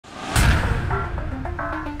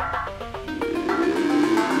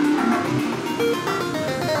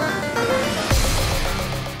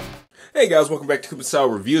Hey guys, welcome back to Kuma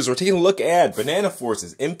Reviews. We're taking a look at Banana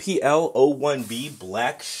Force's MPL-01B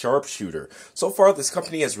Black Sharpshooter. So far, this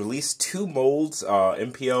company has released two molds,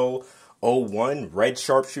 MPL-01 Red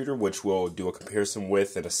Sharpshooter, which we'll do a comparison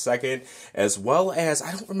with in a second, as well as,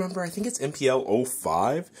 I don't remember, I think it's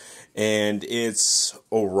MPL-05, and it's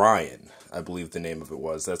Orion, I believe the name of it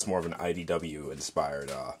was. That's more of an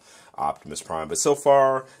IDW-inspired Optimus Prime. But so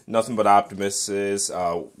far, nothing but Optimuses.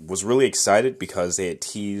 Was really excited because they had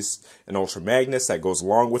teased an Ultra Magnus that goes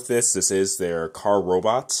along with this. This is their car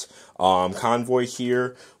robots convoy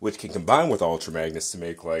here, which can combine with Ultra Magnus to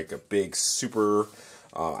make like a big super,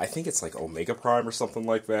 I think it's like Omega Prime or something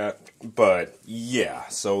like that. But yeah,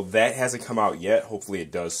 so that hasn't come out yet. Hopefully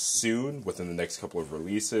it does soon within the next couple of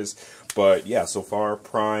releases. But yeah, so far,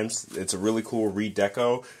 Primes, it's a really cool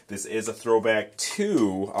redeco. This is a throwback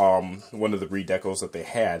to one of the redecos that they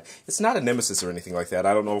had. It's not a Nemesis or anything like that.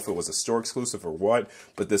 I don't know if it was a store exclusive or what,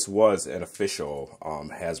 but this was an official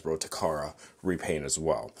Hasbro Takara repaint as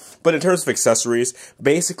well. But in terms of accessories,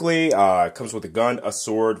 basically it comes with a gun, a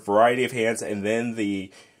sword, variety of hands, and then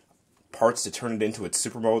the parts to turn it into its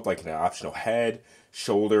super mode, like an optional head,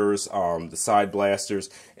 shoulders, the side blasters,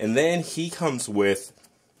 and then he comes with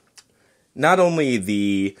not only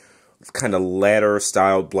the kind of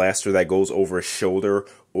ladder-style blaster that goes over his shoulder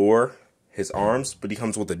or his arms, but he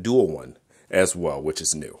comes with a dual one as well, which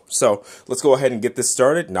is new. So let's go ahead and get this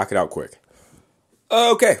started, knock it out quick.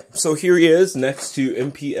 Okay, so here he is next to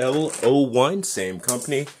MPL-01, same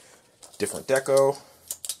company, different deco,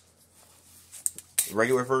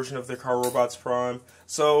 regular version of their Car Robots Prime.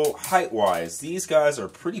 So height-wise, these guys are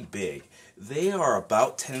pretty big. They are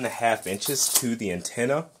about 10.5 inches to the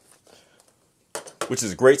antenna, which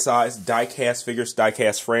is a great size. Die-cast figures,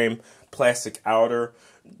 die-cast frame, plastic outer.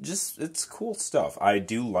 Just, it's cool stuff. I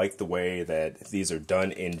do like the way that these are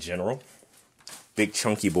done in general. Big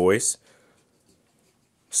chunky boys.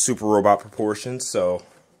 Super robot proportions, so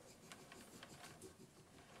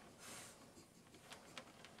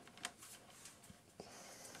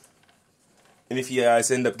and if you guys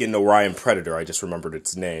end up getting Orion Predator, I just remembered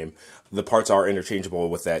its name, the parts are interchangeable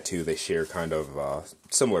with that too. They share kind of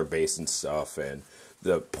similar base and stuff, and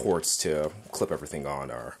the ports to clip everything on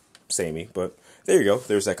are samey, but there you go.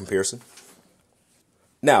 There's that comparison.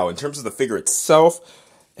 Now, in terms of the figure itself,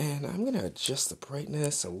 and I'm going to adjust the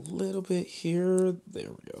brightness a little bit here. There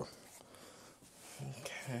we go.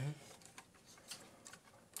 Okay.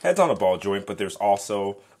 Head's on a ball joint, but there's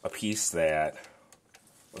also a piece that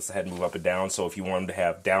lets the head move up and down. So if you want him to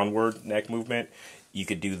have downward neck movement, you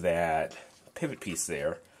could do that pivot piece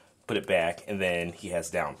there, put it back, and then he has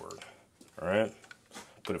downward. All right?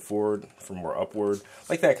 Put it forward for more upward,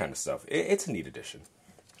 like that kind of stuff. It's a neat addition.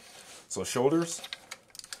 So shoulders,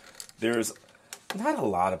 there's not a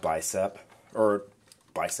lot of bicep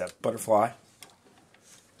butterfly.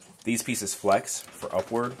 These pieces flex for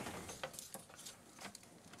upward.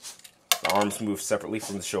 The arms move separately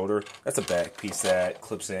from the shoulder. That's a back piece that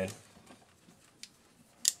clips in.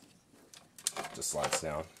 Just slides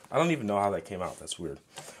down. I don't even know how that came out. That's weird.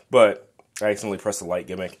 But I accidentally pressed the light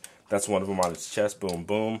gimmick. That's one of them on its chest. Boom,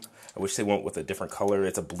 boom. I wish they went with a different color.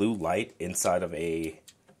 It's a blue light inside of a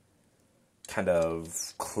kind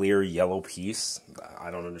of clear yellow piece.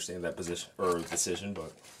 I don't understand that position or decision,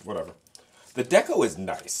 but whatever. The deco is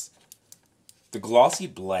nice. The glossy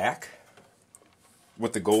black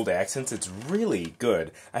with the gold accents, it's really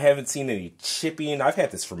good. I haven't seen any chipping. I've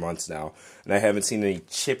had this for months now, and I haven't seen any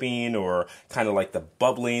chipping or kind of like the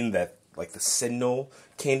bubbling that like the Signal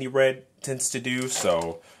Candy Red tends to do,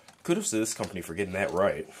 so kudos to this company for getting that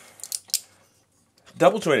right.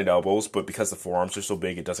 Double jointed elbows, but because the forearms are so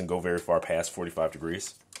big, it doesn't go very far past 45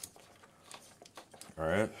 degrees.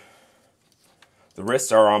 Alright. The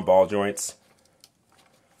wrists are on ball joints,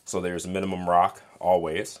 so there's a minimum rock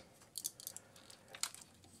always.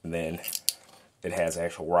 And then it has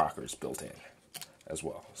actual rockers built in as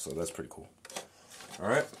well, so that's pretty cool.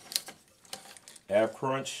 Alright. Ab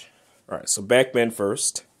crunch. Alright, so back bend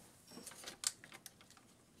first.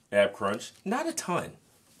 Ab crunch. Not a ton.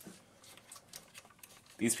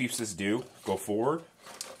 These pieces do go forward.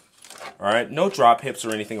 Alright, no drop hips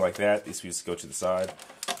or anything like that. These pieces go to the side.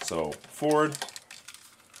 So forward,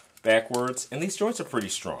 backwards, and these joints are pretty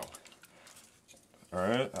strong.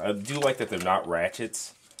 Alright, I do like that they're not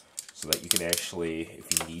ratchets, so that you can actually, if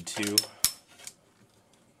you need to,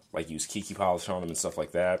 like use kiki polish on them and stuff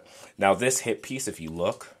like that. Now this hip piece, if you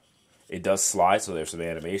look, it does slide, so there's some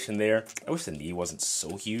animation there. I wish the knee wasn't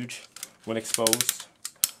so huge when exposed,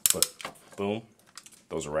 but boom,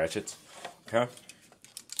 those are ratchets. Okay,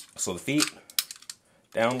 so the feet,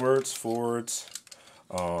 downwards, forwards,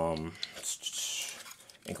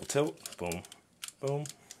 Ankle tilt, boom, boom.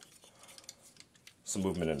 Some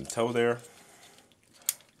movement in the toe there.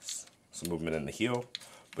 Some movement in the heel.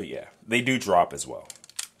 But yeah, they do drop as well.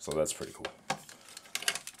 So that's pretty cool.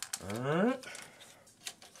 Alright.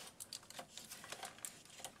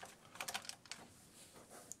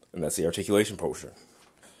 And that's the articulation portion.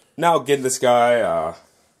 Now getting this guy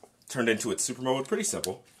turned into its super mode, pretty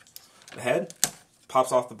simple. The head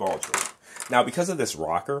pops off the ball joint. Now because of this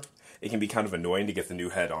rocker, it can be kind of annoying to get the new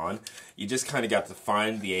head on. You just kind of got to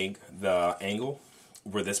find the angle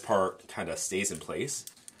where this part kind of stays in place.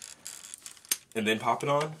 And then pop it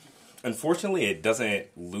on. Unfortunately, it doesn't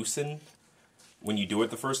loosen when you do it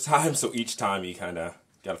the first time, so each time you kind of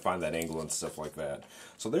got to find that angle and stuff like that.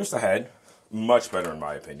 So there's the head. Much better in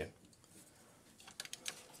my opinion.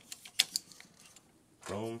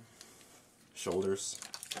 Boom. Shoulders.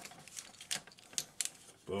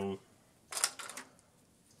 Boom.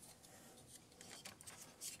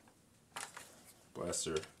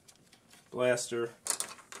 Blaster. Blaster.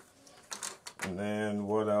 And then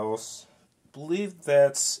what else? I believe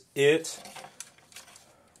that's it.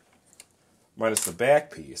 Minus the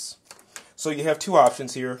back piece. So you have two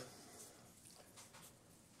options here.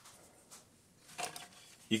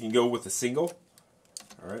 You can go with a single.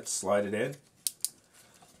 Alright, slide it in.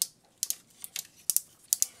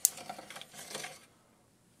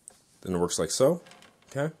 Then it works like so.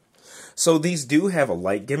 Okay. So these do have a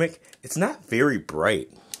light gimmick. It's not very bright.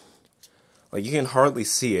 Like you can hardly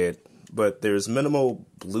see it, but there's minimal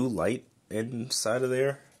blue light inside of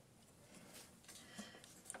there.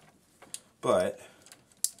 But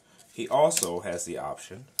he also has the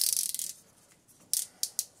option,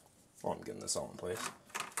 oh, I'm getting this all in place,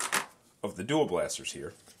 of the dual blasters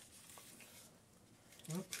here.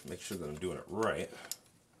 Make sure that I'm doing it right.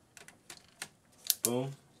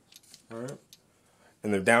 Boom. Alright.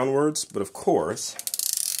 And they're downwards, but of course,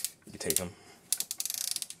 you can take them,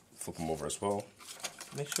 flip them over as well.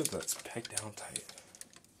 Make sure that's pegged down tight.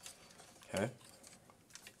 Okay.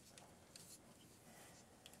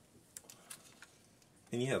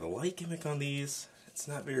 And yeah, the light gimmick on these, it's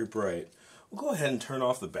not very bright. We'll go ahead and turn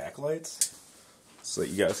off the backlights so that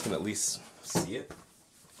you guys can at least see it.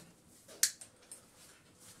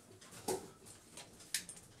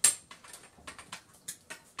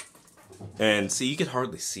 And see, you can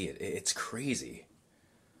hardly see it. It's crazy.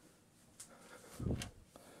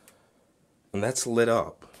 And that's lit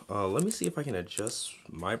up. Let me see if I can adjust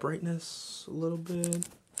my brightness a little bit.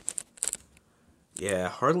 Yeah,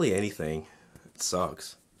 hardly anything. It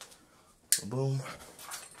sucks. Boom.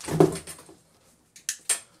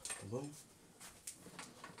 Boom.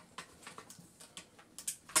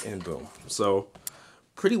 And boom. So,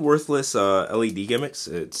 pretty worthless LED gimmicks.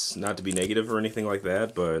 It's not to be negative or anything like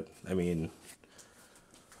that, but, I mean,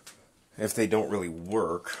 if they don't really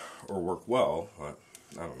work or work well,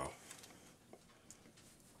 I don't know.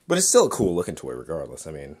 But it's still a cool looking toy regardless.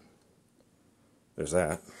 I mean, there's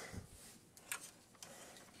that.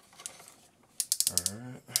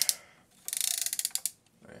 Alright.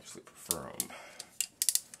 I actually prefer them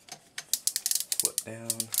flip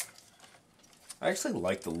down. I actually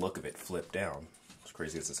like the look of it flipped down. As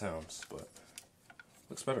crazy as it sounds, but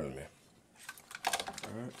looks better than me.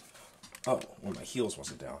 Alright. Oh, when my heels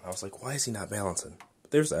wasn't down. I was like, why is he not balancing?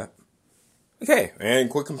 But there's that. Okay, and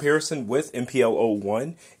quick comparison with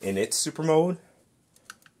MPL-01 in its super mode.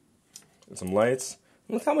 And some lights.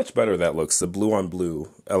 Look how much better that looks, the blue on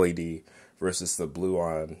blue LED versus the blue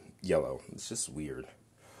on yellow. It's just weird.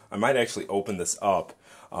 I might actually open this up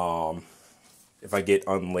if I get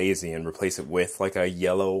unlazy and replace it with like a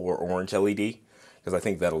yellow or orange LED, because I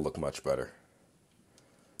think that'll look much better.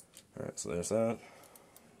 Alright, so there's that.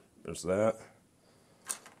 There's that.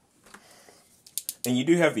 And you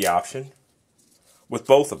do have the option with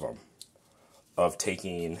both of them of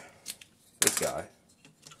taking this guy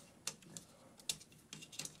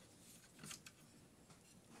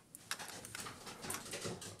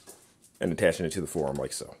and attaching it to the forearm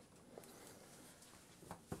like so.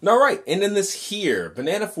 Alright, and then this here,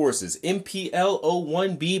 Banana Force's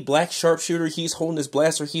MPL-01B Black Sharpshooter. He's holding his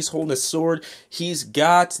blaster, he's holding his sword. He's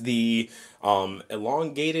got the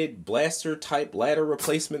elongated blaster type ladder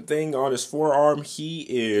replacement thing on his forearm. He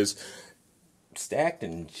is stacked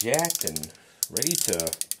and jacked and ready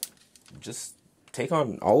to just take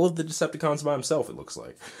on all of the Decepticons by himself, it looks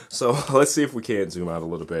like. So let's see if we can zoom out a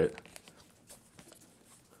little bit.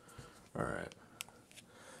 Alright.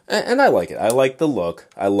 And I like it. I like the look.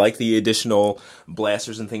 I like the additional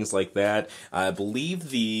blasters and things like that. I believe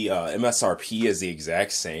the MSRP is the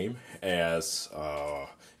exact same as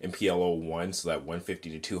MPL-01, so that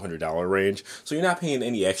 $150 to $200 range. So you're not paying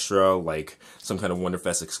any extra, like some kind of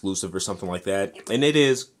Wonderfest exclusive or something like that. And it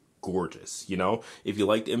is gorgeous, you know? If you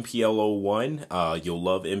liked MPL-01, you'll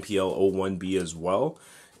love MPL-01B as well.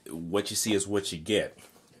 What you see is what you get.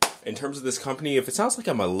 In terms of this company, if it sounds like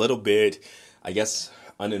I'm a little bit, I guess,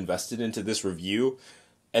 uninvested into this review,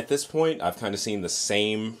 at this point, I've kind of seen the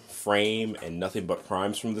same frame and nothing but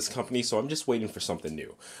primes from this company, so I'm just waiting for something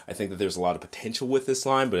new. I think that there's a lot of potential with this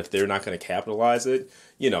line, but if they're not going to capitalize it,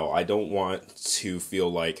 you know, I don't want to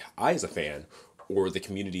feel like I, as a fan, or the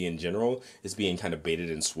community in general, is being kind of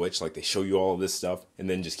baited and switched. Like, they show you all of this stuff, and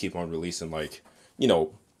then just keep on releasing, like, you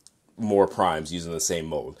know, more primes using the same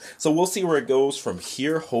mold. So we'll see where it goes from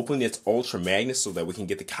here. Hoping it's Ultra Magnus so that we can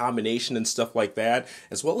get the combination and stuff like that,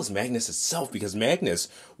 as well as Magnus itself, because Magnus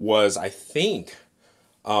was, I think,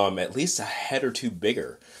 at least a head or two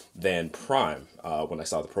bigger than Prime when I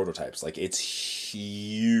saw the prototypes. Like, it's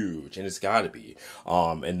huge, and it's got to be.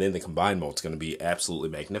 And then the combined mode's going to be absolutely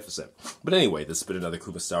magnificent. But anyway, this has been another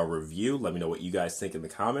Kuma style review. Let me know what you guys think in the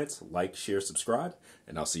comments. Like, share, subscribe,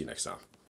 and I'll see you next time.